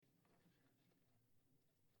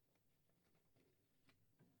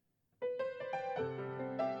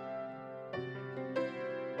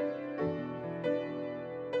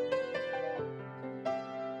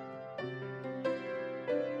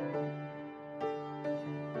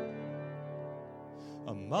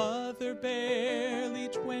mother barely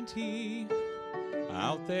 20,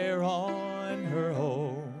 out there on her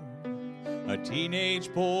own. A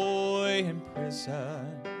teenage boy in prison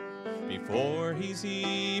before he's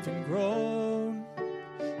even grown.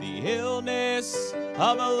 The illness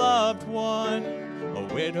of a loved one, a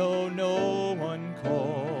widow no one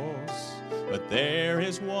calls. But there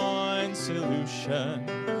is one solution,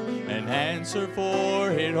 an answer for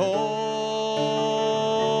it all.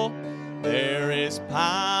 There is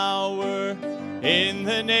power in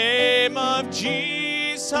the name of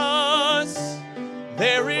Jesus.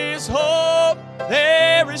 There is hope,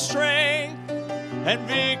 there is strength, and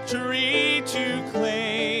victory to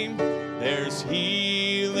claim. There's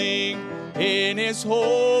healing in His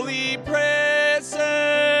holy presence.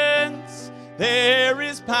 There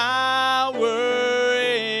is power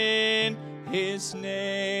in His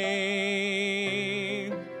name.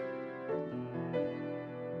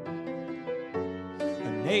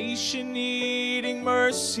 A nation needing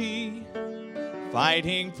mercy,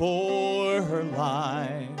 fighting for her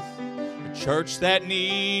life. A church that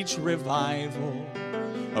needs revival,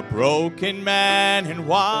 a broken man and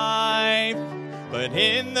wife. But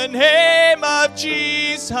in the name of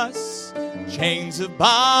Jesus, chains of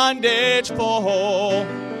bondage fall.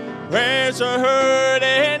 Prayers are heard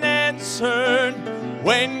and answered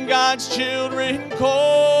when God's children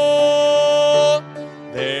call.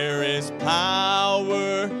 There is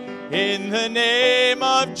power in the name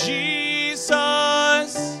of Jesus.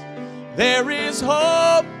 There is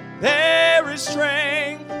hope, there is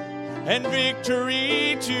strength, and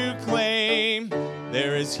victory to claim.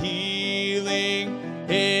 There is healing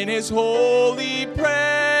in His holy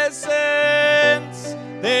presence.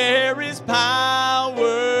 There is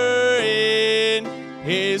power in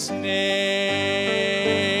His name.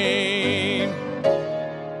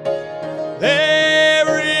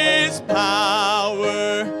 There is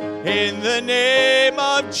power in the name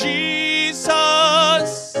of Jesus.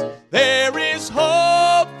 There is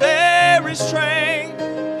hope, there is strength,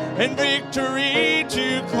 and victory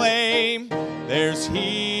to claim. There's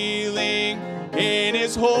healing in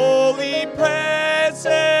His holy presence.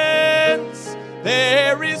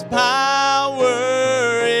 There is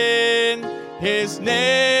power in His name.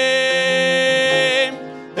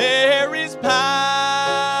 There is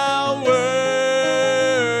power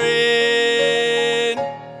in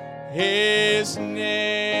His name.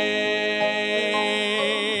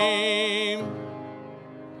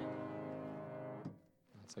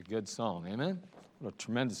 That's a good song, amen? What a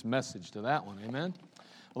tremendous message to that one, amen?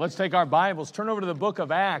 Well, let's take our Bibles, turn over to the book of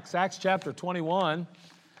Acts, Acts chapter 21.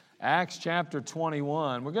 Acts chapter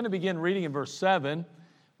 21. We're going to begin reading in verse 7.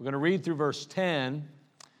 We're going to read through verse 10.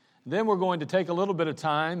 Then we're going to take a little bit of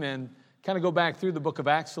time and kind of go back through the book of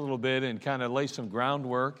Acts a little bit and kind of lay some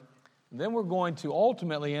groundwork. And then we're going to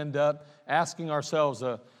ultimately end up asking ourselves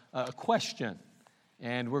a question.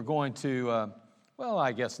 And we're going to, well,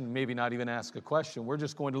 I guess maybe not even ask a question. We're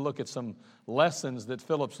just going to look at some lessons that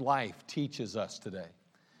Philip's life teaches us today.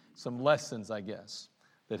 Some lessons, I guess,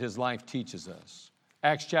 that his life teaches us.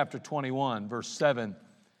 Acts chapter 21, verse 7.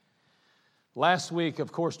 Last week,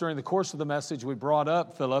 of course, during the course of the message, we brought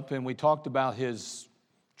up Philip and we talked about his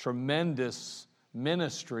tremendous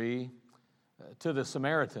ministry to the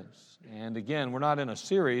Samaritans. And again, we're not in a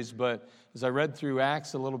series, but as I read through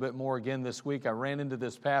Acts a little bit more again this week, I ran into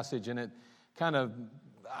this passage and it kind of,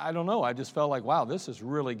 I don't know, I just felt like, wow, this is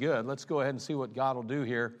really good. Let's go ahead and see what God will do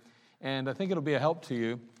here. And I think it'll be a help to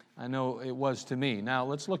you. I know it was to me. Now,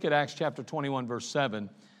 let's look at Acts chapter 21, verse 7.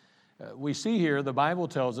 We see here, the Bible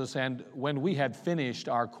tells us, and when we had finished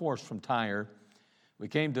our course from Tyre, we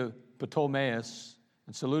came to Ptolemais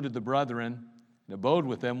and saluted the brethren and abode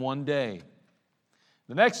with them one day.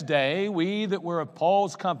 The next day, we that were of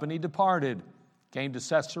Paul's company departed, came to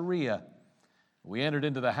Caesarea. We entered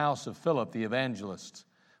into the house of Philip the evangelist,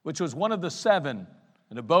 which was one of the 7,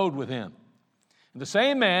 and abode with him. And the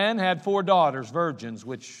same man had 4 daughters, virgins,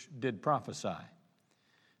 which did prophesy.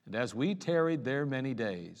 And as we tarried there many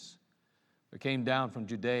days, there came down from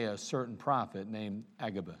Judea a certain prophet named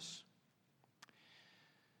Agabus.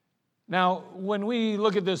 Now, when we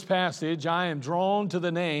look at this passage, I am drawn to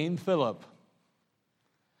the name Philip.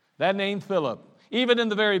 That name Philip. Even in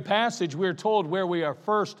the very passage, we're told where we are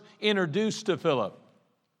first introduced to Philip.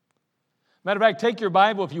 Matter of fact, take your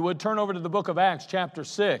Bible, if you would, turn over to the book of Acts, chapter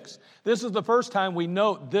 6. This is the first time we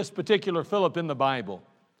note this particular Philip in the Bible.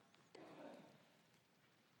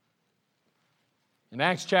 In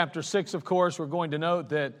Acts chapter 6, of course, we're going to note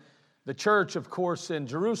that the church, of course, in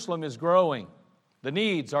Jerusalem is growing. The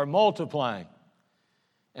needs are multiplying.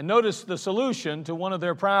 And notice the solution to one of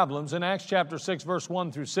their problems in Acts chapter 6, verse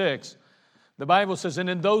 1 through 6. The Bible says, and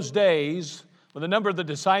in those days, when the number of the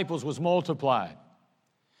disciples was multiplied,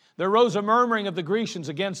 there arose a murmuring of the Grecians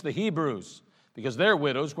against the Hebrews, because their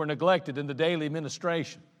widows were neglected in the daily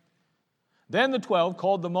ministration. Then the 12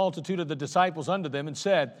 called the multitude of the disciples unto them and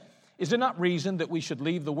said, is it not reason that we should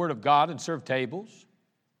leave the word of God and serve tables?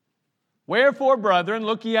 Wherefore, brethren,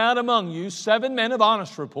 look ye out among you 7 men of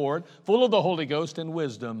honest report, full of the Holy Ghost and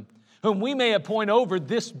wisdom, whom we may appoint over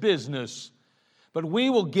this business. But we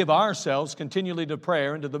will give ourselves continually to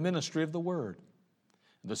prayer and to the ministry of the word.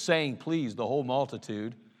 The saying pleased the whole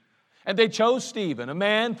multitude. And they chose Stephen, a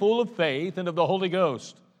man full of faith and of the Holy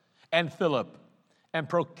Ghost, and Phillip, and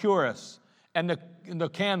Prochorus, and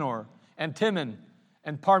Nicanor, and Timon,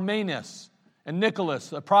 and Parmenas, and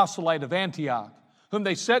Nicholas, a proselyte of Antioch, whom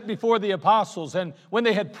they set before the apostles. And when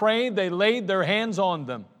they had prayed, they laid their hands on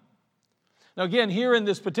them. Now again, here in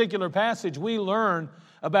this particular passage, we learn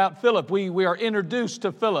about Philip. We are introduced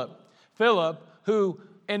to Philip. Philip, who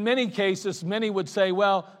in many cases, many would say,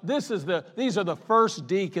 well, these are the first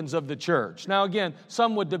deacons of the church. Now again,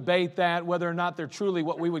 some would debate that, whether or not they're truly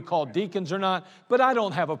what we would call deacons or not, but I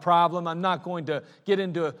don't have a problem. I'm not going to get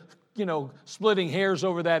into splitting hairs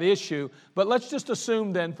over that issue. But let's just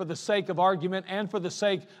assume then, for the sake of argument and for the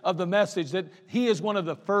sake of the message, that he is one of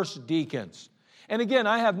the first deacons. And again,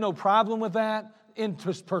 I have no problem with that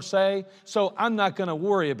per se, so I'm not going to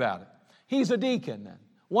worry about it. He's a deacon then.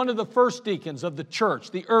 One of the first deacons of the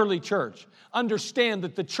church, the early church. Understand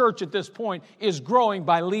that the church at this point is growing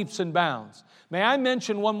by leaps and bounds. May I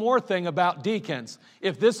mention one more thing about deacons?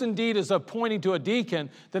 If this indeed is pointing to a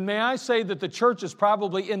deacon, then may I say that the church is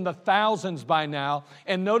probably in the thousands by now.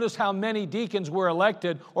 And notice how many deacons were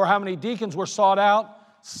elected or how many deacons were sought out?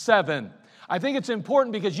 7. I think it's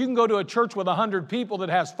important because you can go to a church with 100 people that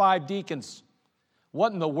has 5 deacons.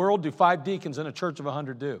 What in the world do 5 deacons in a church of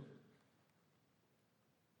 100 do?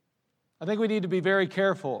 I think we need to be very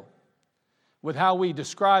careful with how we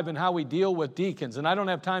describe and how we deal with deacons. And I don't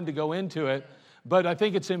have time to go into it, but I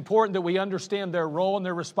think it's important that we understand their role and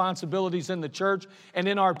their responsibilities in the church. And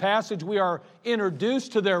in our passage, we are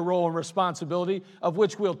introduced to their role and responsibility, of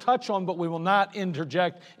which we'll touch on, but we will not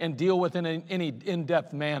interject and deal with in any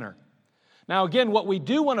in-depth manner. Now, again, what we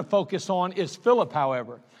do want to focus on is Philip,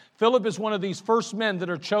 however. Philip is one of these first men that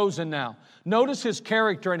are chosen now. Notice his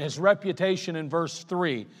character and his reputation in verse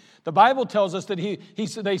 3. The Bible tells us that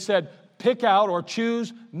they said, pick out or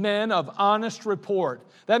choose men of honest report.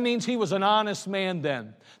 That means he was an honest man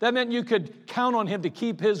then. That meant you could count on him to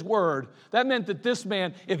keep his word. That meant that this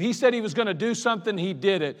man, if he said he was going to do something, he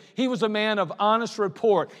did it. He was a man of honest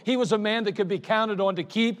report. He was a man that could be counted on to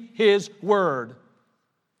keep his word.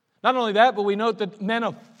 Not only that, but we note that men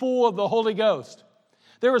are full of the Holy Ghost.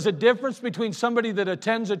 There is a difference between somebody that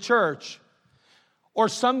attends a church or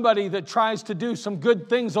somebody that tries to do some good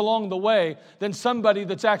things along the way than somebody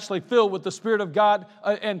that's actually filled with the Spirit of God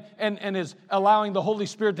and is allowing the Holy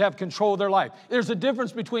Spirit to have control of their life. There's a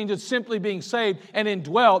difference between just simply being saved and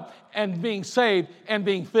indwelt and being saved and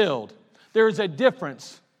being filled. There is a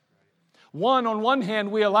difference. On one hand,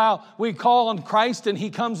 we call on Christ and He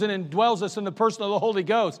comes in and dwells us in the person of the Holy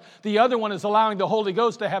Ghost. The other one is allowing the Holy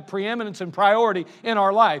Ghost to have preeminence and priority in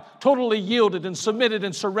our life, totally yielded and submitted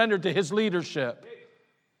and surrendered to His leadership.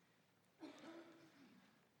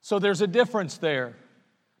 So there's a difference there.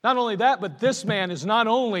 Not only that, but this man is not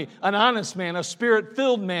only an honest man, a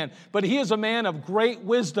Spirit-filled man, but he is a man of great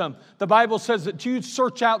wisdom. The Bible says that you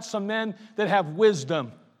search out some men that have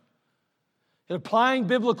wisdom, applying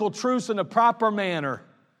biblical truths in a proper manner.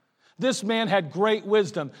 This man had great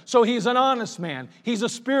wisdom. So he's an honest man. He's a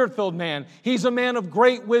Spirit-filled man. He's a man of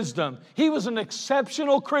great wisdom. He was an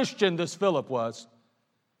exceptional Christian, this Philip was.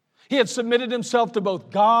 He had submitted himself to both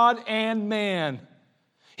God and man.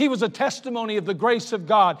 He was a testimony of the grace of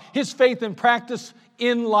God. His faith and practice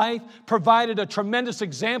in life provided a tremendous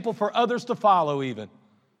example for others to follow even.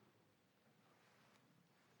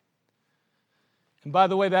 And by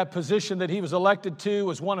the way, that position that he was elected to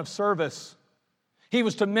was one of service. He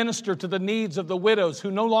was to minister to the needs of the widows who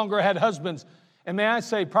no longer had husbands, and may I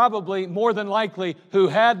say, probably more than likely, who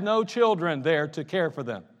had no children there to care for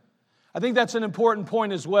them. I think that's an important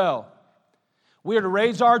point as well. We are to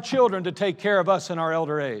raise our children to take care of us in our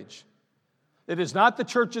elder age. It is not the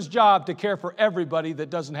church's job to care for everybody that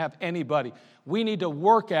doesn't have anybody. We need to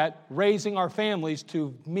work at raising our families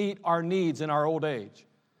to meet our needs in our old age.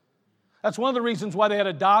 That's one of the reasons why they had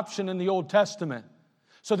adoption in the Old Testament,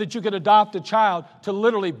 so that you could adopt a child to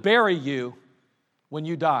literally bury you when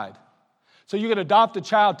you died. So you could adopt a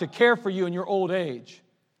child to care for you in your old age.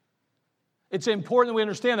 It's important that we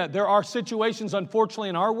understand that. There are situations, unfortunately,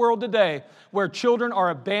 in our world today where children are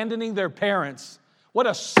abandoning their parents What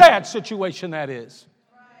a sad situation that is.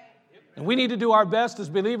 And we need to do our best as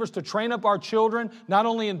believers to train up our children, not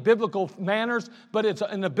only in biblical manners, but it's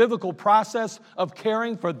in the biblical process of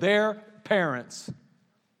caring for their parents.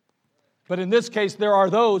 But in this case, there are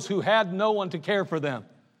those who had no one to care for them.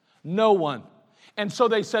 No one. And so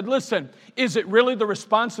they said, listen, is it really the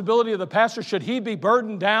responsibility of the pastor? Should he be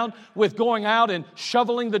burdened down with going out and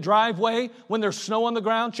shoveling the driveway when there's snow on the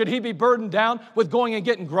ground? Should he be burdened down with going and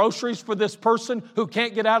getting groceries for this person who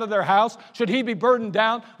can't get out of their house? Should he be burdened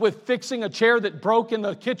down with fixing a chair that broke in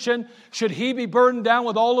the kitchen? Should he be burdened down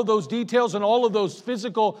with all of those details and all of those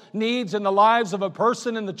physical needs in the lives of a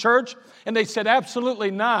person in the church? And they said,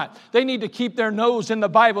 absolutely not. They need to keep their nose in the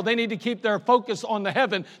Bible. They need to keep their focus on the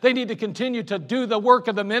heaven. They need to continue to do the work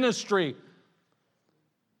of the ministry.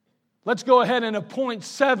 Let's go ahead and appoint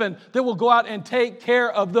 7 that will go out and take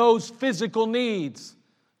care of those physical needs.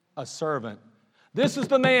 A servant. This is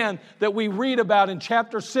the man that we read about in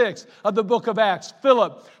chapter 6 of the book of Acts.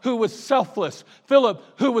 Phillip, who was selfless. Phillip,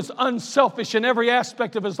 who was unselfish in every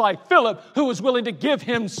aspect of his life. Phillip, who was willing to give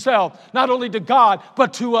himself, not only to God,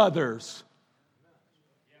 but to others.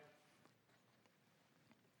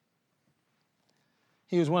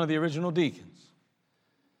 He was one of the original deacons.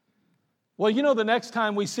 Well, you know, the next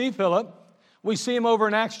time we see Philip, we see him over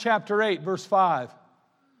in Acts chapter 8, verse 5.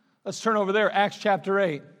 Let's turn over there, Acts chapter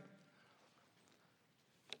 8.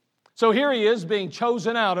 So here he is being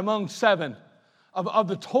chosen out among 7 of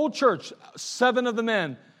the whole church, 7 of the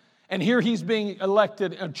men. And here he's being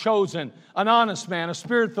elected and chosen, an honest man, a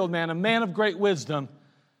spirit-filled man, a man of great wisdom.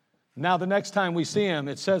 Now the next time we see him,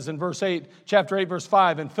 it says in verse 8, chapter 8, verse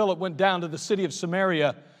 5, and Philip went down to the city of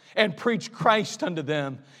Samaria and preached Christ unto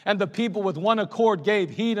them. And the people with one accord gave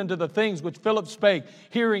heed unto the things which Philip spake,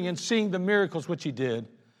 hearing and seeing the miracles which he did.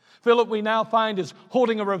 Philip, we now find, is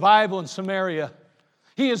holding a revival in Samaria.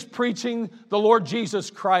 He is preaching the Lord Jesus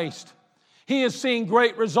Christ. He is seeing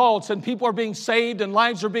great results, and people are being saved and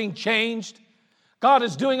lives are being changed. God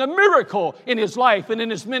is doing a miracle in his life and in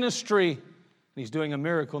his ministry. He's doing a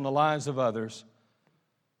miracle in the lives of others.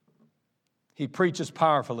 He preaches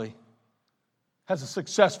powerfully. Has a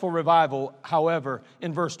successful revival. However,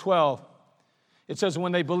 in verse 12, it says,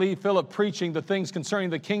 when they believed Philip preaching the things concerning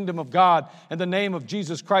the kingdom of God and the name of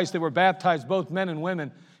Jesus Christ, they were baptized, both men and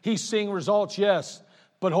women. He's seeing results, yes.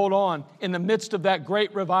 But hold on, in the midst of that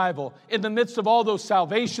great revival, in the midst of all those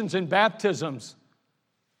salvations and baptisms,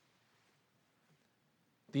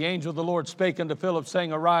 the angel of the Lord spake unto Philip,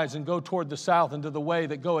 saying, arise and go toward the south into the way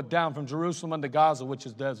that goeth down from Jerusalem unto Gaza, which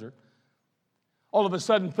is desert. All of a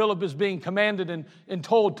sudden, Philip is being commanded and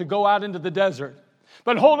told to go out into the desert.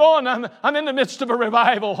 But hold on, I'm in the midst of a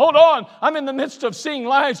revival. Hold on, I'm in the midst of seeing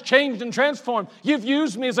lives changed and transformed. You've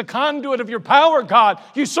used me as a conduit of your power, God.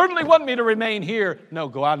 You certainly want me to remain here. No,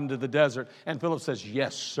 go out into the desert. And Philip says,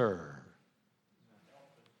 yes, sir.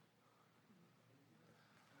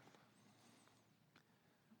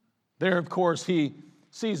 There, of course, he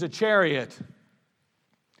sees a chariot.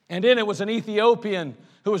 And in it was an Ethiopian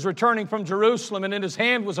who was returning from Jerusalem. And in his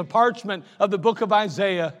hand was a parchment of the book of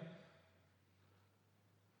Isaiah.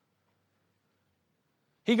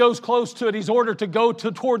 He goes close to it. He's ordered to go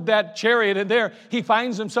toward that chariot. And there he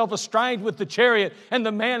finds himself astride with the chariot. And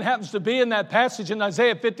the man happens to be in that passage in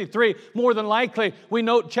Isaiah 53. More than likely, we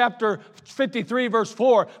note chapter 53, verse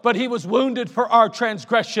 4. But he was wounded for our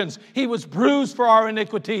transgressions. He was bruised for our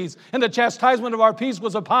iniquities. And the chastisement of our peace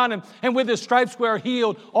was upon him. And with his stripes we are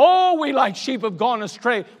healed. All we like sheep have gone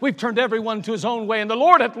astray. We've turned everyone to his own way. And the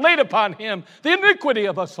Lord hath laid upon him the iniquity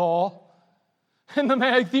of us all. And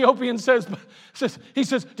the Ethiopian says,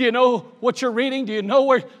 do you know what you're reading? Do you know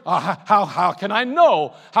where? How can I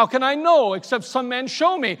know? How can I know except some man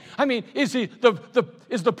show me? I mean, is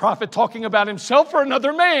the prophet talking about himself or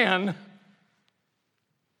another man? And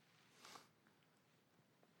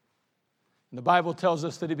the Bible tells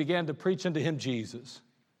us that he began to preach unto him Jesus.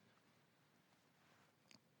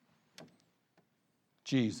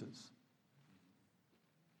 Jesus.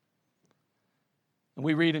 And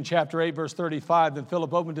we read in chapter 8, verse 35, then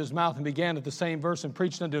Philip opened his mouth and began at the same verse and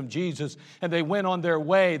preached unto him Jesus. And they went on their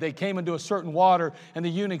way. They came into a certain water, and the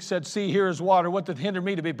eunuch said, see, here is water. What doth hinder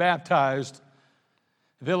me to be baptized?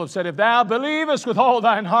 And Philip said, if thou believest with all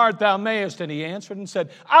thine heart, thou mayest. And he answered and said,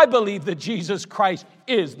 I believe that Jesus Christ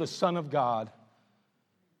is the Son of God.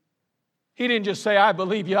 He didn't just say, I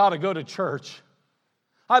believe you ought to go to church.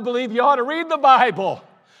 I believe you ought to read the Bible.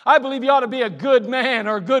 I believe you ought to be a good man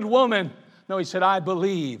or a good woman. No, he said, I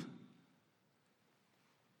believe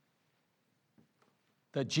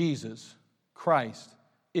that Jesus Christ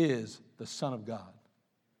is the Son of God.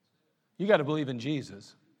 You got to believe in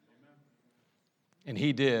Jesus. And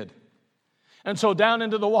he did. And so down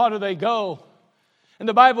into the water they go. And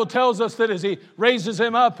the Bible tells us that as he raises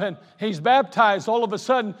him up and he's baptized, all of a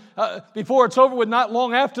sudden, before it's over with, not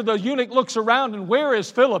long after, the eunuch looks around, and where is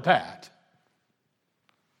Philip at?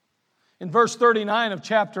 In verse 39 of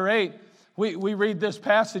chapter 8, we read this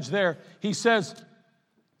passage there. He says,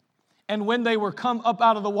 and when they were come up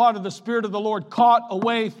out of the water, the Spirit of the Lord caught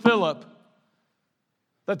away Philip,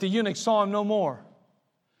 that the eunuch saw him no more.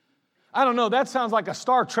 I don't know, that sounds like a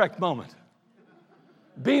Star Trek moment.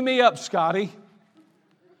 Beam me up, Scotty.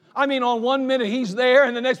 I mean, on 1 minute he's there,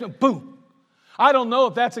 and the next minute, boom. I don't know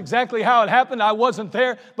if that's exactly how it happened. I wasn't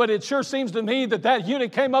there, but it sure seems to me that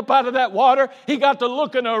eunuch came up out of that water. He got to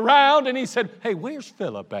looking around, and he said, hey, where's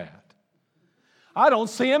Philip at? I don't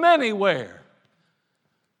see him anywhere.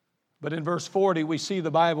 But in verse 40, we see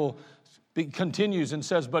the Bible continues and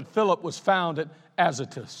says, but Philip was found at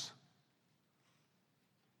Azotus.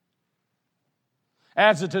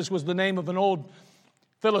 Azotus was the name of an old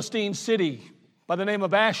Philistine city by the name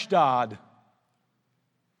of Ashdod.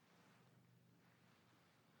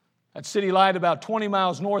 That city lied about 20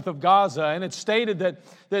 miles north of Gaza, and it's stated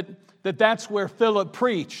that's where Philip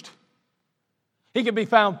preached. He could be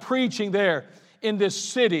found preaching there in this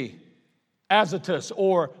city, Azotus,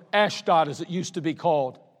 or Ashdod as it used to be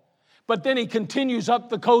called. But then he continues up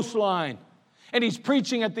the coastline, and he's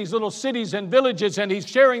preaching at these little cities and villages, and he's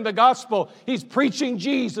sharing the gospel. He's preaching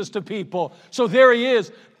Jesus to people. So there he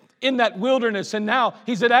is in that wilderness, and now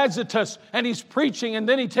he's at Azotus, and he's preaching, and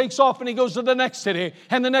then he takes off and he goes to the next city,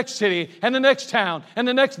 and the next city, and the next town, and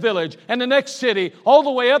the next village, and the next city, all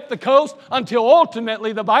the way up the coast, until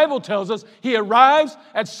ultimately, the Bible tells us, he arrives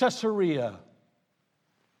at Caesarea.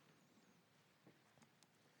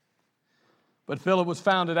 But Philip was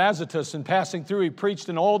found at Azotus, and passing through, he preached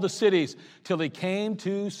in all the cities till he came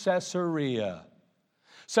to Caesarea.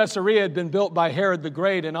 Caesarea had been built by Herod the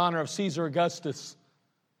Great in honor of Caesar Augustus.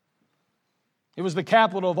 It was the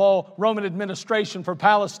capital of all Roman administration for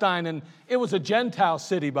Palestine, and it was a Gentile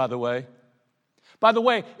city, by the way. By the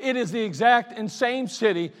way, it is the exact and same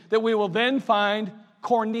city that we will then find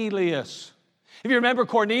Cornelius. If you remember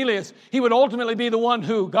Cornelius, he would ultimately be the one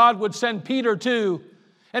who God would send Peter to,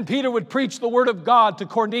 and Peter would preach the word of God to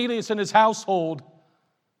Cornelius and his household,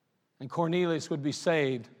 and Cornelius would be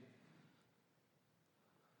saved.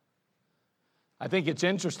 I think it's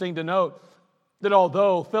interesting to note that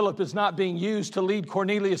although Philip is not being used to lead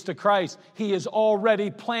Cornelius to Christ, he is already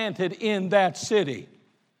planted in that city.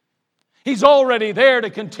 He's already there to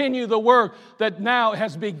continue the work that now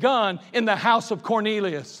has begun in the house of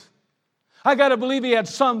Cornelius. I got to believe he had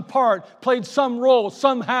some part, played some role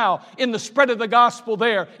somehow in the spread of the gospel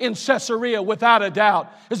there in Caesarea, without a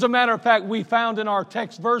doubt. As a matter of fact, we found in our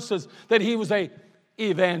text verses that he was an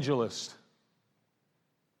evangelist.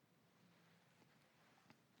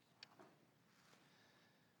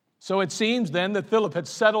 So it seems then that Philip had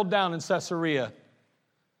settled down in Caesarea.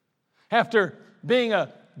 After being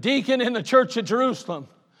a deacon in the church at Jerusalem,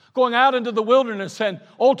 going out into the wilderness and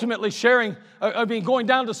ultimately going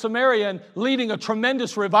down to Samaria and leading a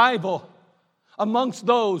tremendous revival amongst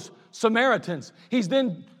those Samaritans. He's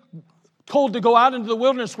then told to go out into the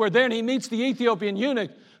wilderness, where then he meets the Ethiopian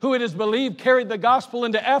eunuch, who it is believed carried the gospel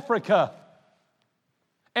into Africa.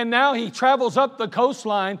 And now he travels up the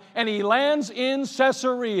coastline and he lands in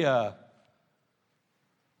Caesarea.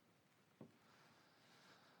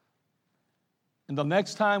 And the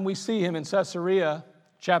next time we see him in Caesarea,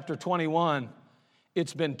 chapter 21,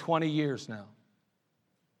 it's been 20 years now.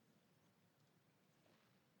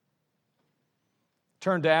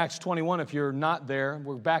 Turn to Acts 21 if you're not there.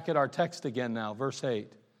 We're back at our text again now, verse 8.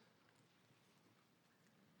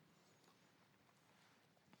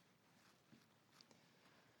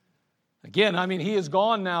 Again, he has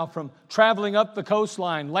gone now from traveling up the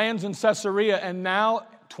coastline, lands in Caesarea, and now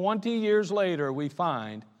 20 years later we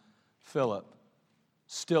find Philip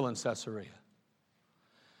still in Caesarea.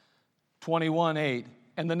 21:8,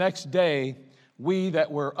 and the next day we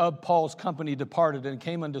that were of Paul's company departed and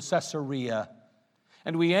came unto Caesarea,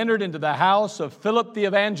 and we entered into the house of Philip the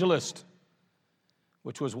evangelist,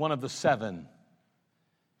 which was one of the 7,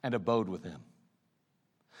 and abode with him.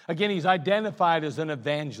 Again, he's identified as an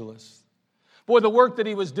evangelist. Boy, the work that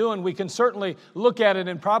he was doing, we can certainly look at it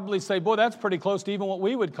and probably say, boy, that's pretty close to even what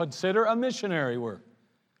we would consider a missionary work.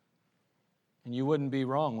 And you wouldn't be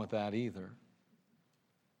wrong with that either.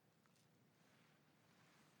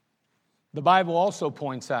 The Bible also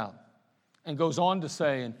points out and goes on to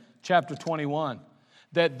say in chapter 21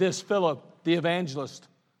 that this Philip, the evangelist,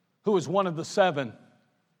 who was one of the 7,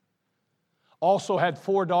 also had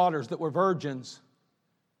 4 daughters that were virgins,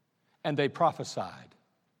 and they prophesied.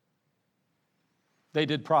 They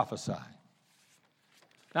did prophesy.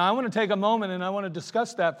 Now, I want to take a moment and I want to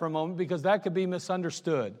discuss that for a moment because that could be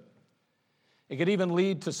misunderstood. It could even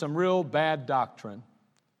lead to some real bad doctrine.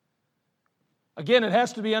 Again, it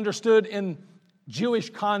has to be understood in Jewish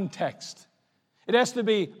context. It has to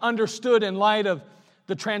be understood in light of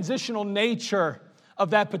the transitional nature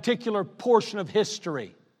of that particular portion of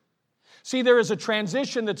history. See, there is a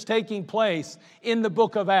transition that's taking place in the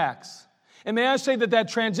book of Acts. And may I say that that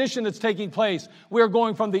transition that's taking place, we are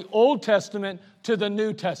going from the Old Testament to the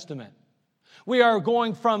New Testament. We are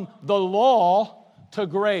going from the law to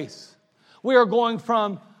grace. We are going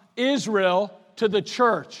from Israel to the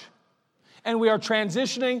church. And we are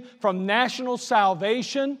transitioning from national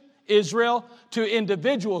salvation, Israel, to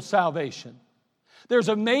individual salvation. There's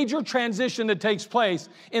a major transition that takes place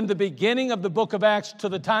in the beginning of the book of Acts to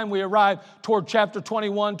the time we arrive toward chapter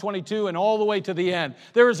 21, 22, and all the way to the end.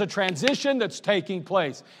 There is a transition that's taking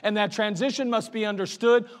place, and that transition must be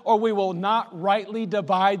understood or we will not rightly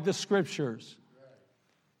divide the Scriptures.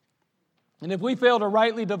 And if we fail to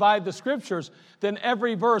rightly divide the Scriptures, then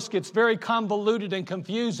every verse gets very convoluted and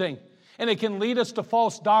confusing, and it can lead us to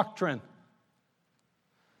false doctrine.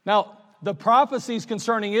 Now, the prophecies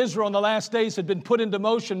concerning Israel in the last days had been put into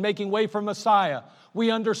motion, making way for Messiah.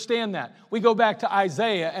 We understand that. We go back to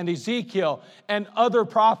Isaiah and Ezekiel and other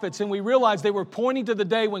prophets, and we realize they were pointing to the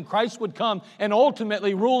day when Christ would come and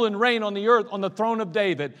ultimately rule and reign on the earth on the throne of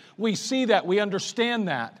David. We see that. We understand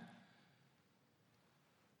that.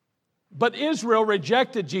 But Israel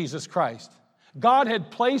rejected Jesus Christ. God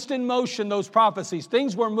had placed in motion those prophecies.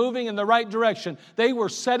 Things were moving in the right direction. They were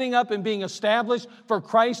setting up and being established for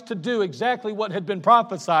Christ to do exactly what had been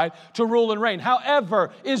prophesied, to rule and reign.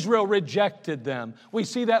 However, Israel rejected them. We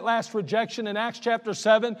see that last rejection in Acts chapter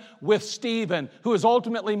 7 with Stephen, who is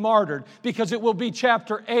ultimately martyred, because it will be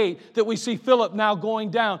chapter 8 that we see Phillip now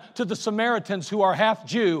going down to the Samaritans who are half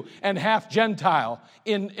Jew and half Gentile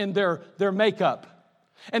in their makeup.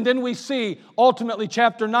 And then we see, ultimately,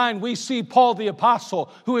 chapter 9, we see Paul the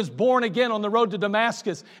apostle, who is born again on the road to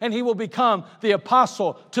Damascus, and he will become the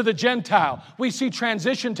apostle to the Gentile. We see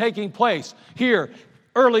transition taking place here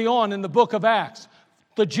early on in the book of Acts.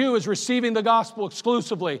 The Jew is receiving the gospel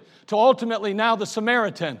exclusively, to ultimately now the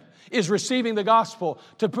Samaritan is receiving the gospel,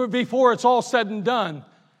 to before it's all said and done,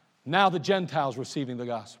 now the Gentiles receiving the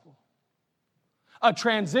gospel. A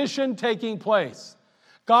transition taking place.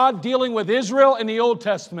 God dealing with Israel in the Old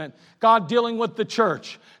Testament. God dealing with the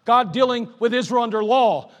church. God dealing with Israel under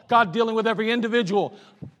law. God dealing with every individual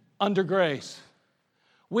under grace.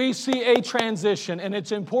 We see a transition, and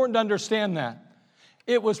it's important to understand that.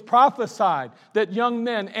 It was prophesied that young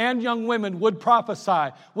men and young women would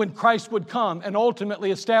prophesy when Christ would come and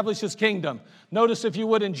ultimately establish His kingdom. Notice, if you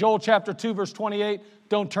would, in Joel chapter 2, verse 28.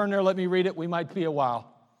 Don't turn there, let me read it. We might be a while.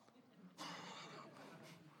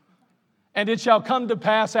 And it shall come to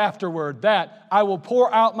pass afterward that I will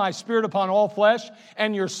pour out my Spirit upon all flesh,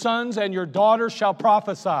 and your sons and your daughters shall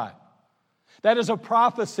prophesy. That is a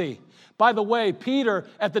prophecy. By the way, Peter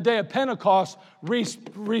at the day of Pentecost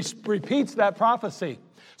repeats that prophecy.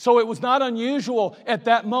 So it was not unusual at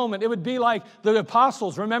that moment. It would be like the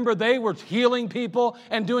apostles. Remember, they were healing people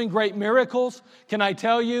and doing great miracles. Can I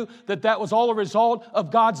tell you that that was all a result of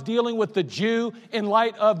God's dealing with the Jew in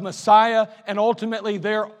light of Messiah and ultimately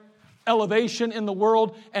their elevation in the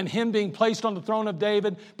world and Him being placed on the throne of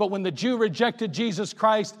David? But when the Jew rejected Jesus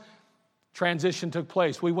Christ, transition took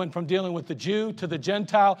place. We went from dealing with the Jew to the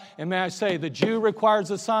Gentile. And may I say, the Jew requires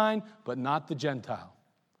a sign, but not the Gentile.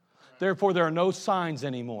 Therefore, there are no signs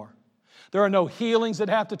anymore. There are no healings that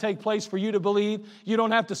have to take place for you to believe. You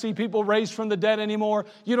don't have to see people raised from the dead anymore.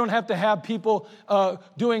 You don't have to have people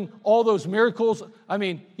doing all those miracles. I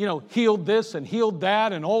mean, healed this and healed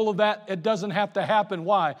that and all of that. It doesn't have to happen.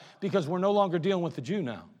 Why? Because we're no longer dealing with the Jew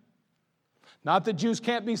now. Not that Jews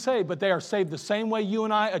can't be saved, but they are saved the same way you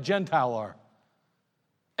and I, a Gentile, are.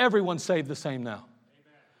 Everyone's saved the same now.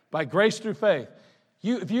 Amen. By grace through faith.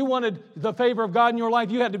 If you wanted the favor of God in your life,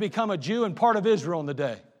 you had to become a Jew and part of Israel in the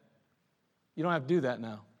day. You don't have to do that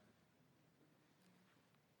now.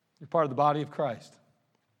 You're part of the body of Christ.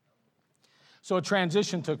 So a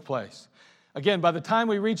transition took place. Again, by the time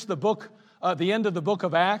we reach the end of the book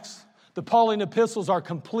of Acts, the Pauline epistles are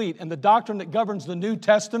complete, and the doctrine that governs the New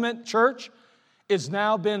Testament church is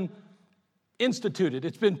now been instituted.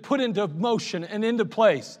 It's been put into motion and into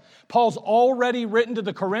place. Paul's already written to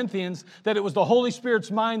the Corinthians that it was the Holy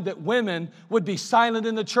Spirit's mind that women would be silent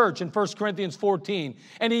in the church in 1 Corinthians 14.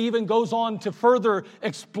 And he even goes on to further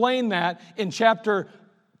explain that in chapter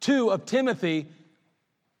 2 of Timothy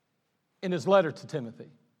in his letter to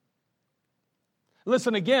Timothy.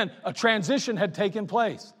 Listen again, a transition had taken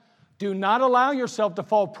place. Do not allow yourself to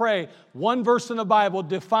fall prey. One verse in the Bible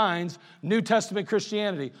defines New Testament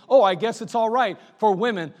Christianity. Oh, I guess it's all right for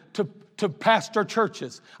women to pastor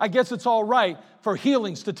churches. I guess it's all right for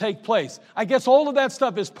healings to take place. I guess all of that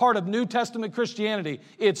stuff is part of New Testament Christianity.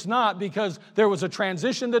 It's not, because there was a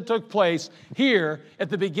transition that took place here at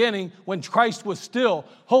the beginning when Christ was still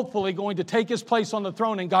hopefully going to take his place on the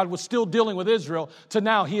throne, and God was still dealing with Israel, to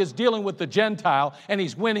now he is dealing with the Gentile, and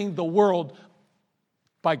he's winning the world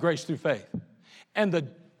by grace through faith. And the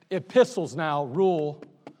epistles now rule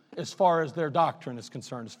as far as their doctrine is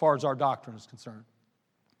concerned, as far as our doctrine is concerned.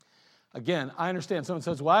 Again, I understand someone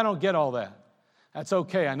says, well, I don't get all that. That's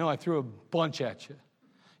okay. I know I threw a bunch at you.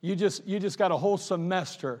 You just got a whole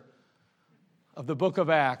semester of the book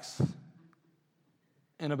of Acts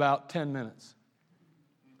in about 10 minutes.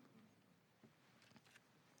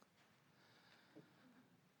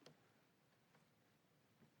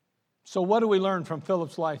 So what do we learn from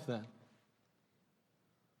Philip's life then?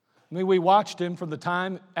 I mean, we watched him from the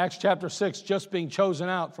time, Acts chapter 6, just being chosen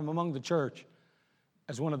out from among the church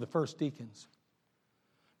as one of the first deacons.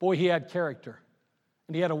 Boy, he had character,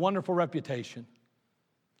 and he had a wonderful reputation.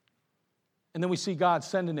 And then we see God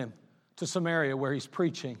sending him to Samaria, where he's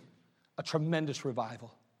preaching a tremendous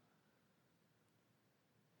revival.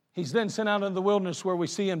 He's then sent out into the wilderness, where we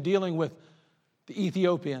see him dealing with the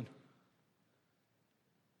Ethiopian.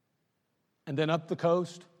 And then up the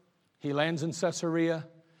coast, he lands in Caesarea,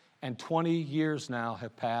 and 20 years now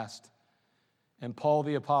have passed. And Paul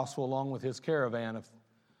the apostle, along with his caravan of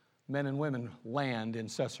men and women, land in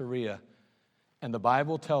Caesarea. And the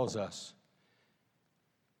Bible tells us,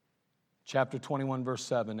 chapter 21, verse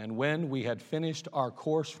 7, and when we had finished our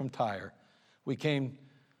course from Tyre, we came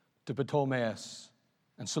to Ptolemais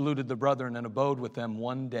and saluted the brethren and abode with them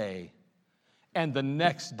one day. And the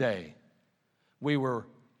next day, we that were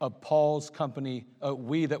of Paul's company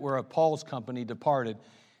departed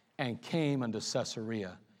and came unto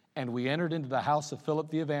Caesarea. And we entered into the house of Philip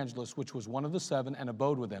the evangelist, which was one of the 7, and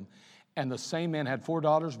abode with him. And the same man had 4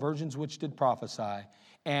 daughters, virgins, which did prophesy.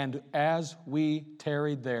 And as we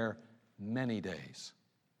tarried there many days.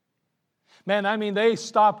 Man, I mean, they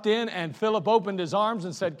stopped in, and Philip opened his arms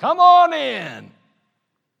and said, come on in.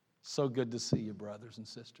 So good to see you, brothers and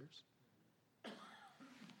sisters.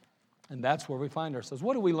 And that's where we find ourselves.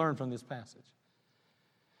 What do we learn from this passage?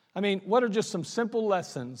 I mean, what are just some simple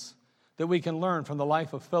lessons that we can learn from the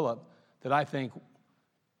life of Philip that I think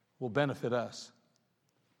will benefit us?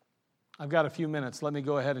 I've got a few minutes. Let me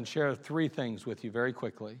go ahead and share 3 things with you very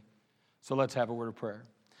quickly. So let's have a word of prayer.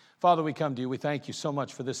 Father, we come to you. We thank you so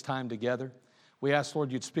much for this time together. We ask,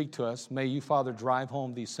 Lord, you'd speak to us. May you, Father, drive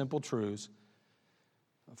home these simple truths.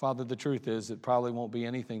 Father, the truth is it probably won't be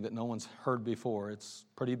anything that no one's heard before. It's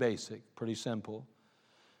pretty basic, pretty simple.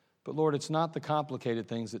 But Lord, it's not the complicated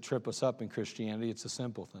things that trip us up in Christianity. It's the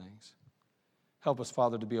simple things. Help us,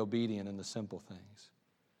 Father, to be obedient in the simple things,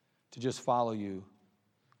 to just follow you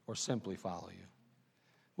or simply follow you.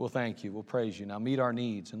 We'll thank you. We'll praise you. Now meet our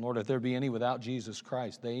needs. And Lord, if there be any without Jesus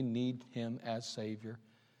Christ, they need him as Savior.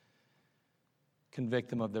 Convict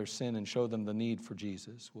them of their sin and show them the need for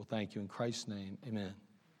Jesus. We'll thank you in Christ's name. Amen.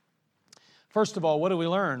 First of all, what do we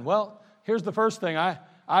learn? Well, here's the first thing.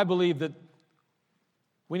 I believe that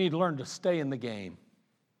we need to learn to stay in the game.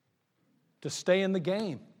 To stay in the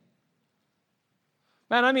game.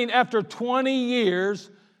 Man, I mean, after 20 years,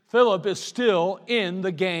 Philip is still in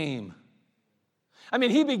the game. I mean,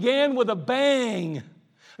 he began with a bang.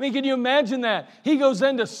 I mean, can you imagine that? He goes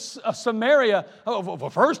into Samaria. Oh,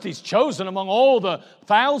 first, he's chosen among all the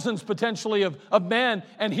thousands potentially of men.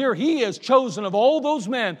 And here he is chosen of all those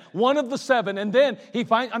men, one of the 7. And then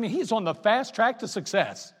he's on the fast track to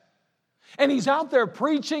success. And he's out there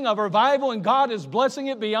preaching of revival, and God is blessing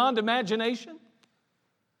it beyond imagination.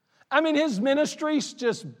 I mean, his ministry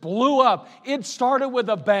just blew up. It started with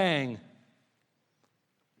a bang.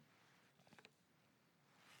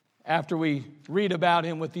 After we read about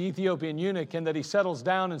him with the Ethiopian eunuch and that he settles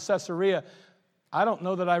down in Caesarea, I don't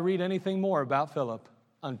know that I read anything more about Philip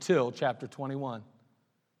until chapter 21.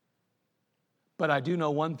 But I do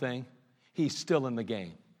know one thing. He's still in the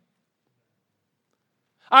game.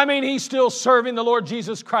 I mean, he's still serving the Lord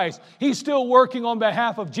Jesus Christ. He's still working on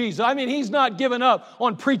behalf of Jesus. I mean, he's not given up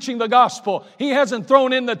on preaching the gospel. He hasn't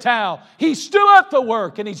thrown in the towel. He's still at the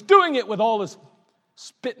work, and he's doing it with all his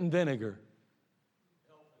spit and vinegar.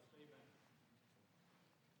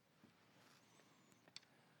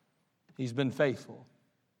 He's been faithful.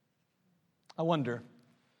 I wonder,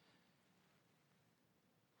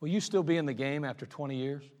 will you still be in the game after 20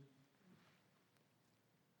 years?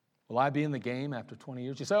 Will I be in the game after 20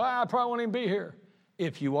 years? You say, I probably won't even be here.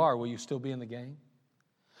 If you are, will you still be in the game?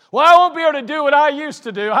 Well, I won't be able to do what I used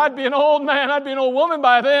to do. I'd be an old man. I'd be an old woman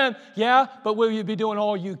by then. Yeah, but will you be doing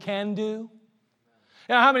all you can do?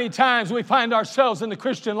 You know, how many times we find ourselves in the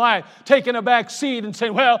Christian life taking a back seat and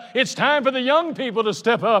saying, well, it's time for the young people to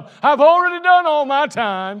step up. I've already done all my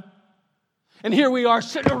time. And here we are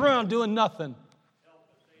sitting around doing nothing.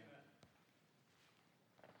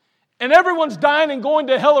 And everyone's dying and going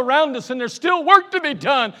to hell around us, and there's still work to be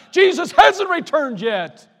done. Jesus hasn't returned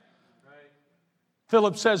yet.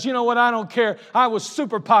 Phillip says, you know what, I don't care. I was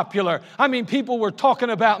super popular. I mean, people were talking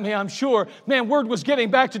about me, I'm sure. Man, word was getting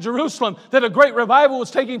back to Jerusalem that a great revival was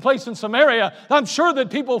taking place in Samaria. I'm sure that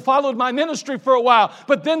people followed my ministry for a while.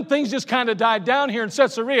 But then things just kind of died down here in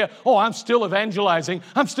Caesarea. Oh, I'm still evangelizing.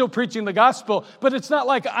 I'm still preaching the gospel. But it's not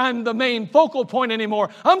like I'm the main focal point anymore.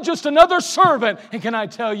 I'm just another servant. And can I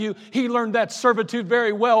tell you, he learned that servitude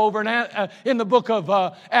very well over in the book of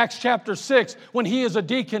Acts chapter 6, when he as a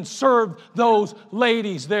deacon served those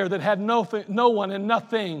ladies there that had no one and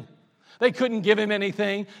nothing. They couldn't give him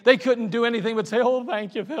anything. They couldn't do anything but say, oh,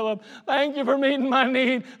 thank you, Phillip. Thank you for meeting my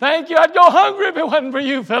need. Thank you. I'd go hungry if it wasn't for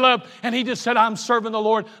you, Phillip. And he just said, I'm serving the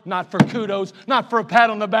Lord, not for kudos, not for a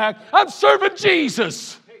pat on the back. I'm serving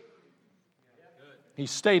Jesus. He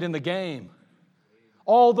stayed in the game.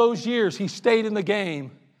 All those years, he stayed in the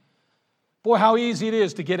game. Boy, how easy it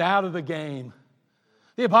is to get out of the game.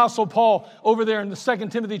 The Apostle Paul over there in the 2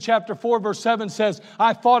 Timothy chapter 4 verse 7 says,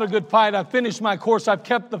 I fought a good fight, I've finished my course, I've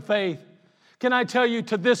kept the faith. Can I tell you,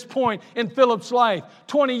 to this point in Philip's life,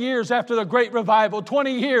 20 years after the great revival,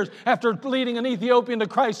 20 years after leading an Ethiopian to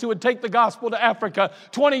Christ who would take the gospel to Africa,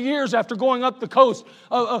 20 years after going up the coast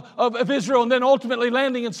of Israel and then ultimately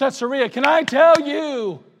landing in Caesarea, can I tell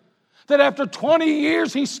you that after 20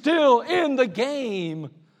 years he's still in the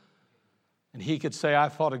game? And he could say, I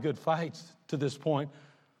fought a good fight to this point.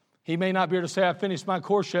 He may not be able to say, I finished my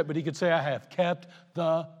course yet, but he could say, I have kept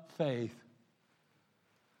the faith.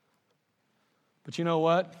 But you know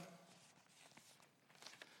what?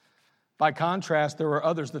 By contrast, there were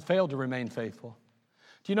others that failed to remain faithful.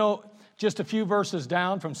 Do you know, just a few verses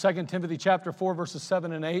down from 2 Timothy chapter 4, verses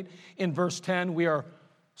 7 and 8, in verse 10, we are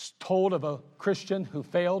told of a Christian who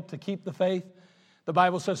failed to keep the faith. The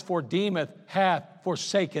Bible says, for Demas hath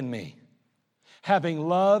forsaken me, having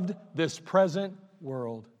loved this present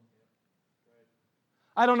world.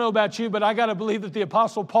 I don't know about you, but I got to believe that the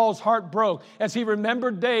Apostle Paul's heart broke as he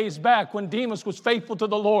remembered days back when Demas was faithful to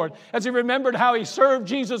the Lord, as he remembered how he served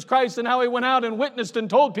Jesus Christ and how he went out and witnessed and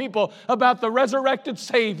told people about the resurrected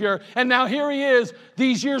Savior. And now here he is,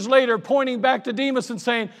 these years later, pointing back to Demas and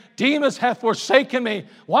saying, Demas hath forsaken me.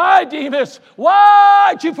 Why, Demas?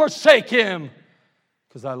 Why'd you forsake him?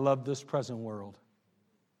 Because I love this present world.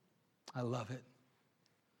 I love it.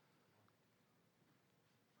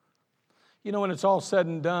 You know, when it's all said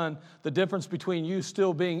and done, the difference between you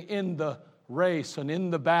still being in the race and in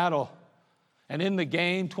the battle and in the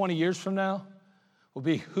game 20 years from now will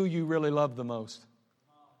be who you really love the most.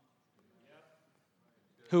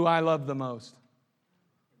 Who I love the most.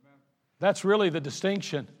 That's really the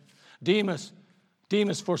distinction. Demas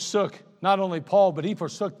forsook not only Paul, but he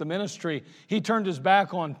forsook the ministry. He turned his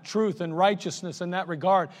back on truth and righteousness in that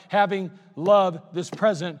regard, having loved this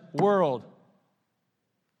present world.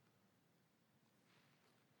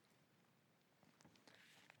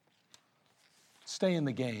 Stay in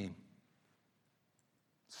the game.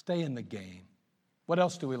 Stay in the game. What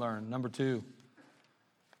else do we learn? Number 2,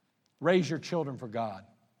 raise your children for God.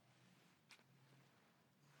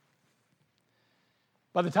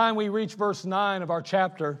 By the time we reach verse 9 of our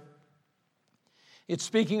chapter, it's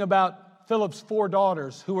speaking about Philip's 4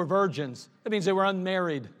 daughters who were virgins. That means they were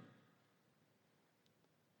unmarried.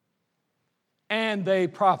 And they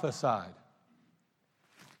prophesied.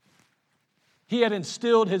 He had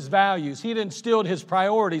instilled his values. He had instilled his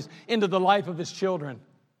priorities into the life of his children.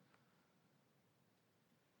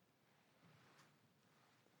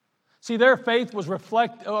 See, their faith was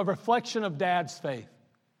a reflection of Dad's faith.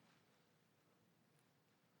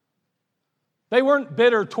 They weren't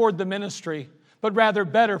bitter toward the ministry, but rather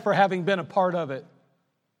better for having been a part of it.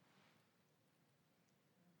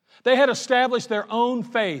 They had established their own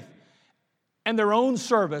faith and their own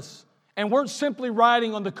service and weren't simply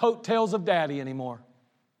riding on the coattails of Daddy anymore.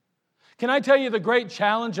 Can I tell you the great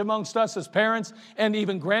challenge amongst us as parents and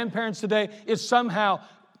even grandparents today is somehow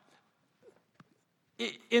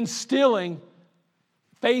instilling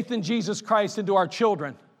faith in Jesus Christ into our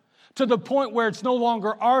children to the point where it's no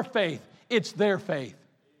longer our faith, it's their faith.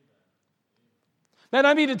 Man,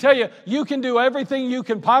 I mean to tell you, you can do everything you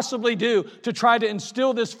can possibly do to try to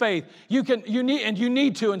instill this faith. You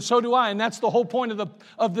need to, and so do I. And that's the whole point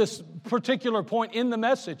of this particular point in the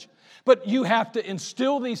message. But you have to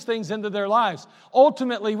instill these things into their lives.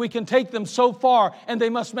 Ultimately, we can take them so far, and they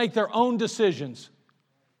must make their own decisions.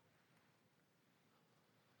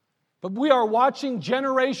 But we are watching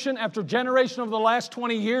generation after generation over the last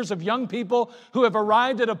 20 years of young people who have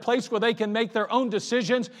arrived at a place where they can make their own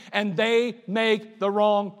decisions, and they make the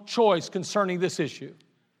wrong choice concerning this issue.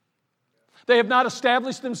 They have not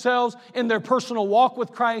established themselves in their personal walk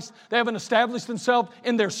with Christ. They haven't established themselves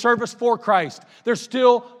in their service for Christ. They're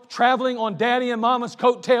still traveling on daddy and mama's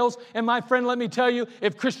coattails. And my friend, let me tell you,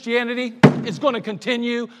 if Christianity is going to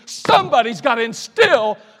continue, somebody's got to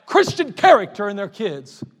instill Christian character in their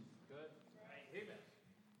kids.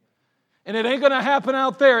 And it ain't going to happen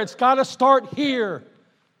out there. It's got to start here.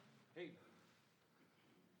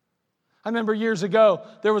 I remember years ago,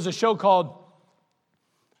 there was a show called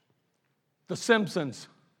The Simpsons.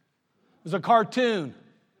 It was a cartoon.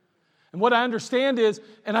 And what I understand is,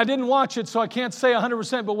 and I didn't watch it, so I can't say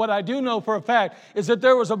 100%, but what I do know for a fact is that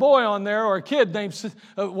there was a boy on there, or a kid named,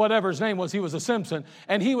 whatever his name was, he was a Simpson,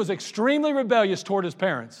 and he was extremely rebellious toward his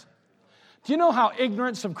parents. Do you know how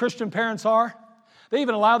ignorant some Christian parents are? They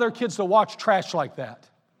even allow their kids to watch trash like that.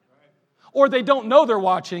 Or they don't know they're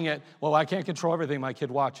watching it. Well, I can't control everything my kid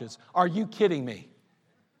watches. Are you kidding me?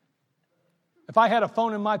 If I had a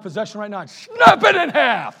phone in my possession right now, I'd snap it in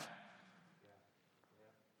half.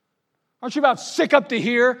 Aren't you about sick up to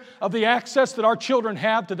here of the access that our children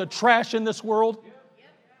have to the trash in this world?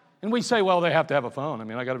 And we say, well, they have to have a phone. I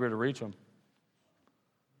mean, I got to be able to reach them.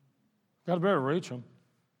 Got to be able to reach them.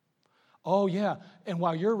 Oh, yeah. And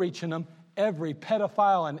while you're reaching them, every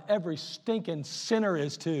pedophile and every stinking sinner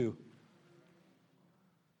is too.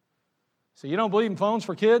 So you don't believe in phones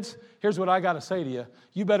for kids? Here's what I got to say to you.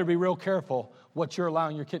 You better be real careful what you're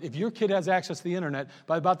allowing your kid. If your kid has access to the internet,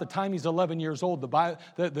 by about the time he's 11 years old,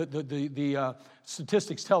 the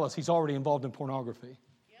statistics tell us he's already involved in pornography.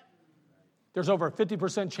 Yep. There's over a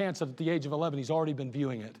 50% chance that at the age of 11 he's already been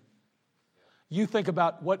viewing it. You think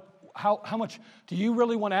about how much, do you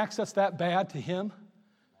really want access that bad to him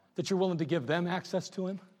that you're willing to give them access to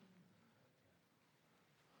him?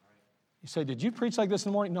 You say, did you preach like this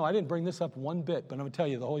in the morning? No, I didn't bring this up one bit, but I'm going to tell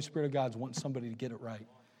you, the Holy Spirit of God's wanting somebody to get it right.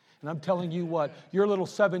 And I'm telling you what, your little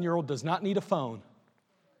 7-year-old does not need a phone.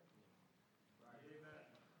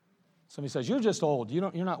 Somebody says, you're just old.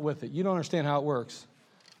 You're not with it. You don't understand how it works.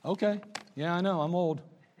 Okay. Yeah, I know. I'm old.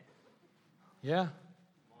 Yeah.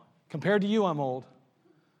 Compared to you, I'm old.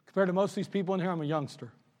 Compared to most of these people in here, I'm a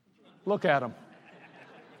youngster. Look at them.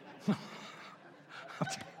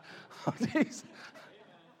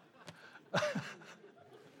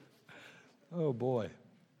 Oh, boy.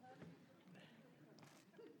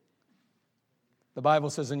 The Bible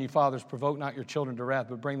says, and you fathers, provoke not your children to wrath,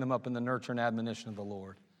 but bring them up in the nurture and admonition of the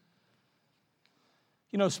Lord.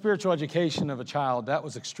 You know, spiritual education of a child, that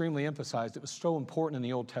was extremely emphasized. It was so important in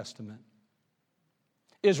the Old Testament.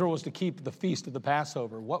 Israel was to keep the feast of the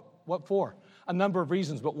Passover. What for? A number of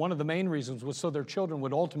reasons, but one of the main reasons was so their children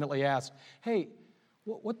would ultimately ask, hey,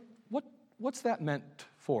 what's that meant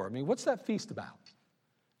for? I mean, what's that feast about?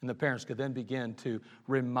 And the parents could then begin to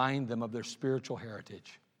remind them of their spiritual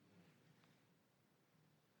heritage.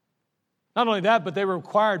 Not only that, but they were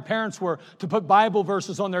required, parents were to put Bible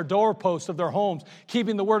verses on their doorposts of their homes,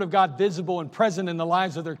 keeping the Word of God visible and present in the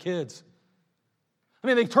lives of their kids. I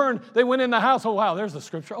mean, they went in the house, oh, wow, there's a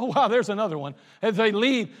scripture. Oh, wow, there's another one. As they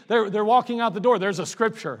leave, they're walking out the door, there's a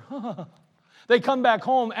scripture. They come back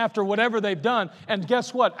home after whatever they've done, and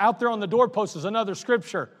guess what? Out there on the doorpost is another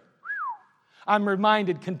scripture. I'm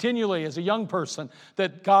reminded continually as a young person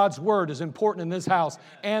that God's Word is important in this house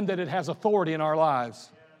and that it has authority in our lives.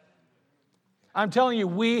 I'm telling you,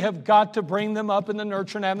 we have got to bring them up in the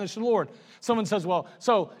nurture and admonition of the Lord. Someone says, well,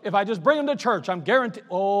 so if I just bring them to church, I'm guaranteed.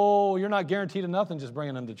 Oh, you're not guaranteed of nothing just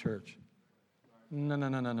bringing them to church. No.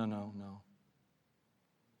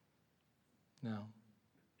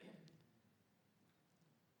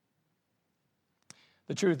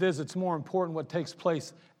 The truth is, it's more important what takes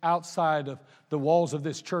place outside of the walls of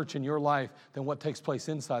this church in your life than what takes place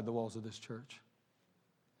inside the walls of this church.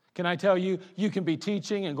 Can I tell you, you can be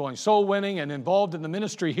teaching and going soul winning and involved in the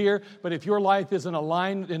ministry here, but if your life isn't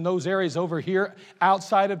aligned in those areas over here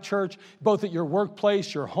outside of church, both at your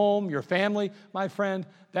workplace, your home, your family, my friend,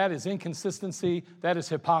 that is inconsistency, that is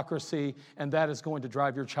hypocrisy, and that is going to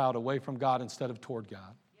drive your child away from God instead of toward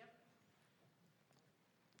God.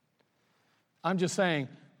 I'm just saying,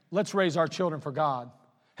 let's raise our children for God.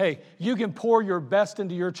 Hey, you can pour your best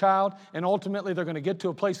into your child, and ultimately they're going to get to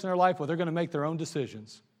a place in their life where they're going to make their own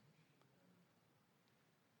decisions.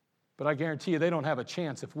 But I guarantee you they don't have a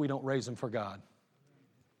chance if we don't raise them for God.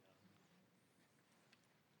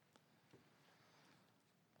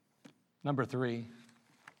 Number 3,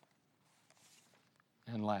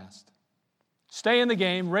 and last. Stay in the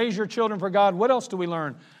game, raise your children for God. What else do we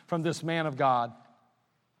learn from this man of God?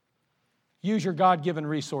 Use your God-given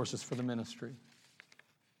resources for the ministry.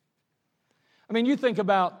 I mean, you think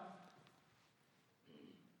about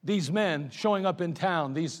these men showing up in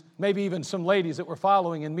town, these maybe even some ladies that were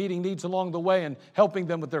following and meeting needs along the way and helping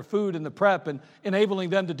them with their food and the prep and enabling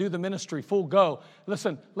them to do the ministry full go.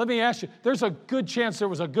 Listen, let me ask you, there's a good chance there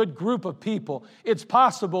was a good group of people. It's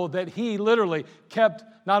possible that he literally kept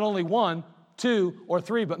not only 1, 2, or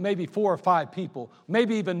 3, but maybe 4 or 5 people,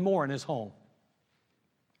 maybe even more in his home.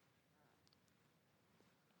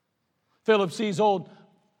 Phillip sees old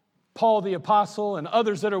Paul the apostle and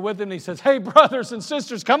others that are with him, and he says, hey, brothers and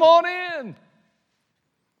sisters, come on in.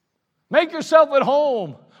 Make yourself at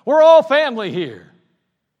home. We're all family here.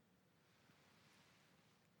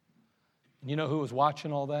 And you know who was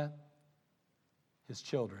watching all that? His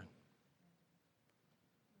children.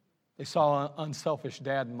 They saw how unselfish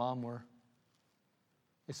dad and mom were.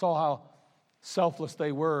 They saw how selfless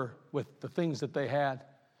they were with the things that they had,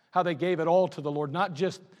 how they gave it all to the Lord, not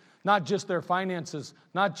just their finances,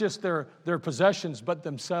 not just their possessions, but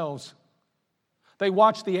themselves. They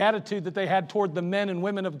watched the attitude that they had toward the men and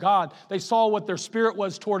women of God. They saw what their spirit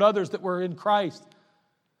was toward others that were in Christ.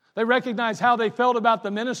 They recognized how they felt about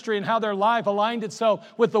the ministry and how their life aligned itself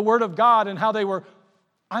with the Word of God and how they were,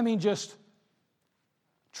 just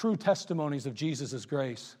true testimonies of Jesus'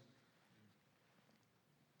 grace.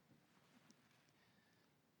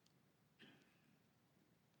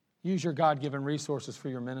 Use your God-given resources for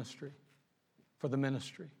your ministry, for the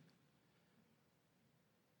ministry.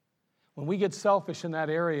 When we get selfish in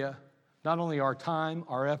that area, not only our time,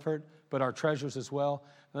 our effort, but our treasures as well,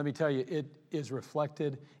 let me tell you, it is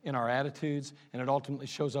reflected in our attitudes, and it ultimately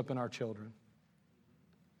shows up in our children.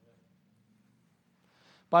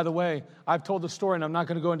 By the way, I've told the story, and I'm not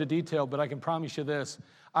going to go into detail, but I can promise you this.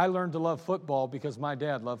 I learned to love football because my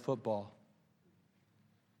dad loved football.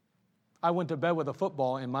 I went to bed with a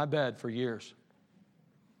football in my bed for years.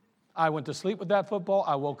 I went to sleep with that football.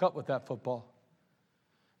 I woke up with that football.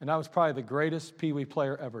 And I was probably the greatest Pee Wee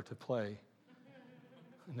player ever to play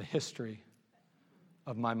in the history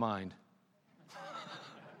of my mind.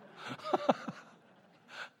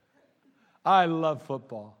 I love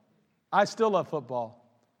football. I still love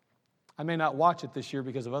football. I may not watch it this year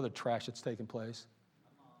because of other trash that's taking place.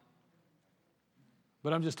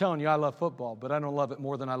 But I'm just telling you, I love football, but I don't love it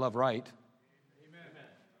more than I love right. Amen.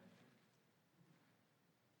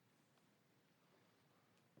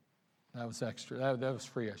 That was extra. That was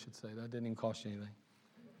free, I should say. That didn't even cost you anything.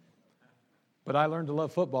 But I learned to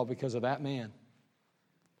love football because of that man.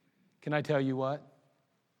 Can I tell you what?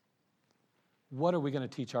 What are we going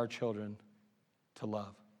to teach our children to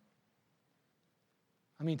love?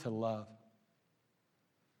 To love.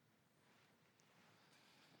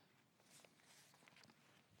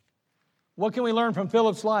 What can we learn from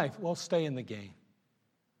Philip's life? Well, stay in the game.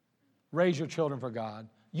 Raise your children for God.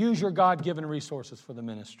 Use your God-given resources for the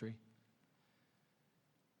ministry.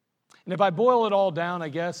 And if I boil it all down, I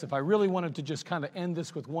guess, if I really wanted to just kind of end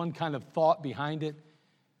this with one kind of thought behind it,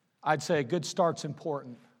 I'd say a good start's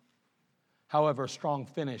important. However, a strong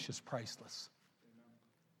finish is priceless.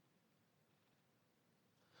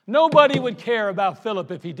 Nobody would care about Philip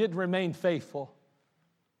if he didn't remain faithful.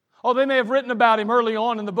 Oh, they may have written about him early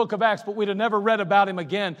on in the book of Acts, but we'd have never read about him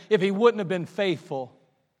again if he wouldn't have been faithful.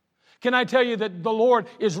 Can I tell you that the Lord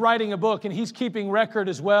is writing a book and He's keeping record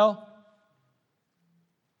as well?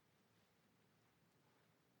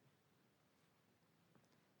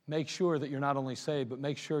 Make sure that you're not only saved, but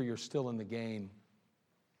make sure you're still in the game.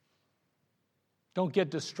 Don't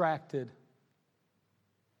get distracted.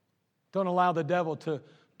 Don't allow the devil to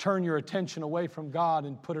turn your attention away from God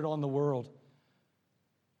and put it on the world.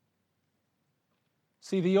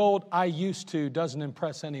 See, the old "I used to" doesn't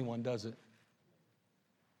impress anyone, does it?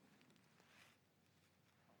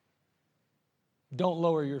 Don't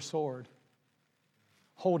lower your sword.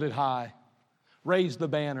 Hold it high. Raise the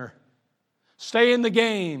banner. Stay in the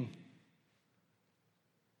game.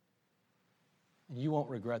 And you won't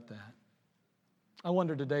regret that. I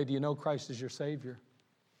wonder today, do you know Christ is your Savior?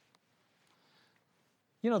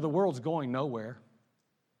 You know, the world's going nowhere.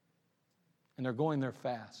 And they're going there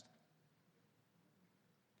fast.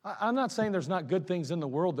 I'm not saying there's not good things in the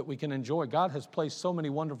world that we can enjoy. God has placed so many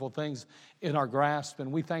wonderful things in our grasp,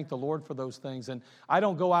 and we thank the Lord for those things. And I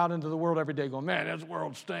don't go out into the world every day going, man, this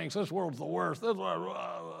world stinks. This world's the worst.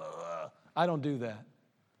 I don't do that.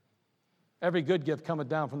 Every good gift cometh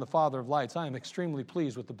down from the Father of lights. I am extremely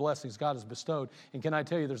pleased with the blessings God has bestowed. And can I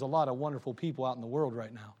tell you, there's a lot of wonderful people out in the world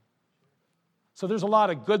right now. So there's a lot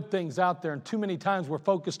of good things out there, and too many times we're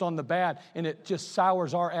focused on the bad, and it just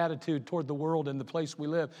sours our attitude toward the world and the place we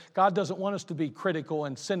live. God doesn't want us to be critical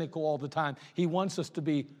and cynical all the time. He wants us to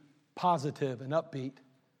be positive and upbeat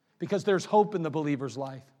because there's hope in the believer's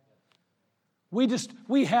life.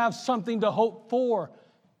 We have something to hope for,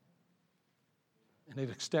 and it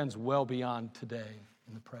extends well beyond today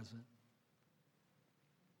in the present.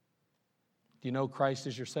 Do you know Christ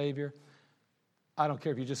is your Savior? I don't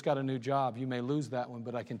care if you just got a new job. You may lose that one,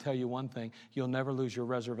 but I can tell you one thing. You'll never lose your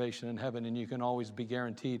reservation in heaven, and you can always be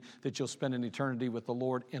guaranteed that you'll spend an eternity with the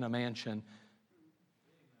Lord in a mansion.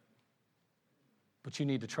 But you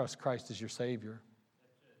need to trust Christ as your Savior.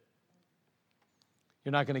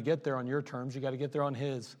 You're not going to get there on your terms. You got to get there on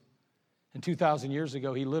His. And 2,000 years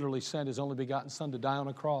ago, He literally sent His only begotten Son to die on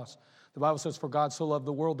a cross. The Bible says, for God so loved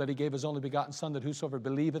the world that He gave His only begotten Son, that whosoever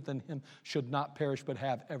believeth in Him should not perish but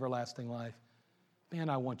have everlasting life. Man,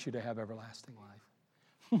 I want you to have everlasting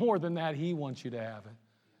life. More than that, He wants you to have it.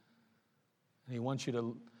 And He wants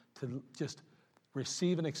you to just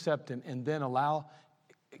receive and accept Him, and then allow,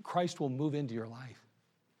 Christ will move into your life.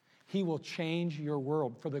 He will change your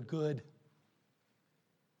world for the good.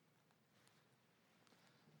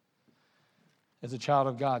 As a child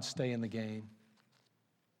of God, stay in the game.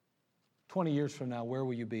 20 years from now, where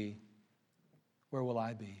will you be? Where will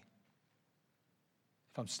I be?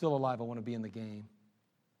 If I'm still alive, I want to be in the game.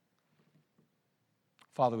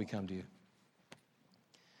 Father, we come to you.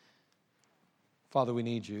 Father, we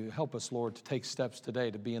need you. Help us, Lord, to take steps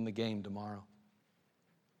today to be in the game tomorrow.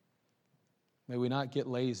 May we not get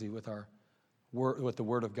lazy with the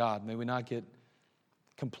Word of God. May we not get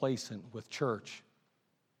complacent with church,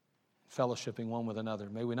 fellowshipping one with another.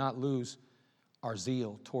 May we not lose our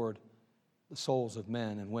zeal toward the souls of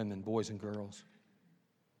men and women, boys and girls.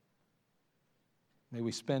 May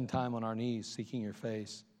we spend time on our knees seeking your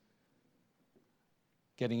face,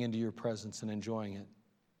 getting into your presence and enjoying it.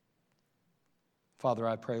 Father,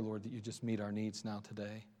 I pray, Lord, that you just meet our needs now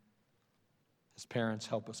today. As parents,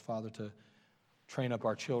 help us, Father, to train up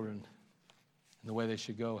our children in the way they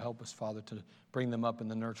should go. Help us, Father, to bring them up in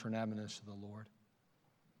the nurture and admonition of the Lord.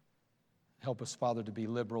 Help us, Father, to be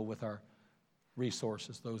liberal with our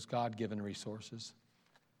resources, those God-given resources,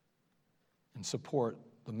 and support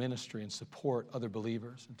the ministry and support other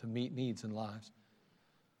believers and to meet needs in lives.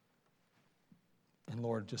 And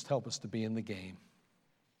Lord, just help us to be in the game.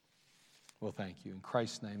 Well, thank you. In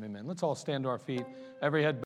Christ's name, amen. Let's all stand to our feet. Every head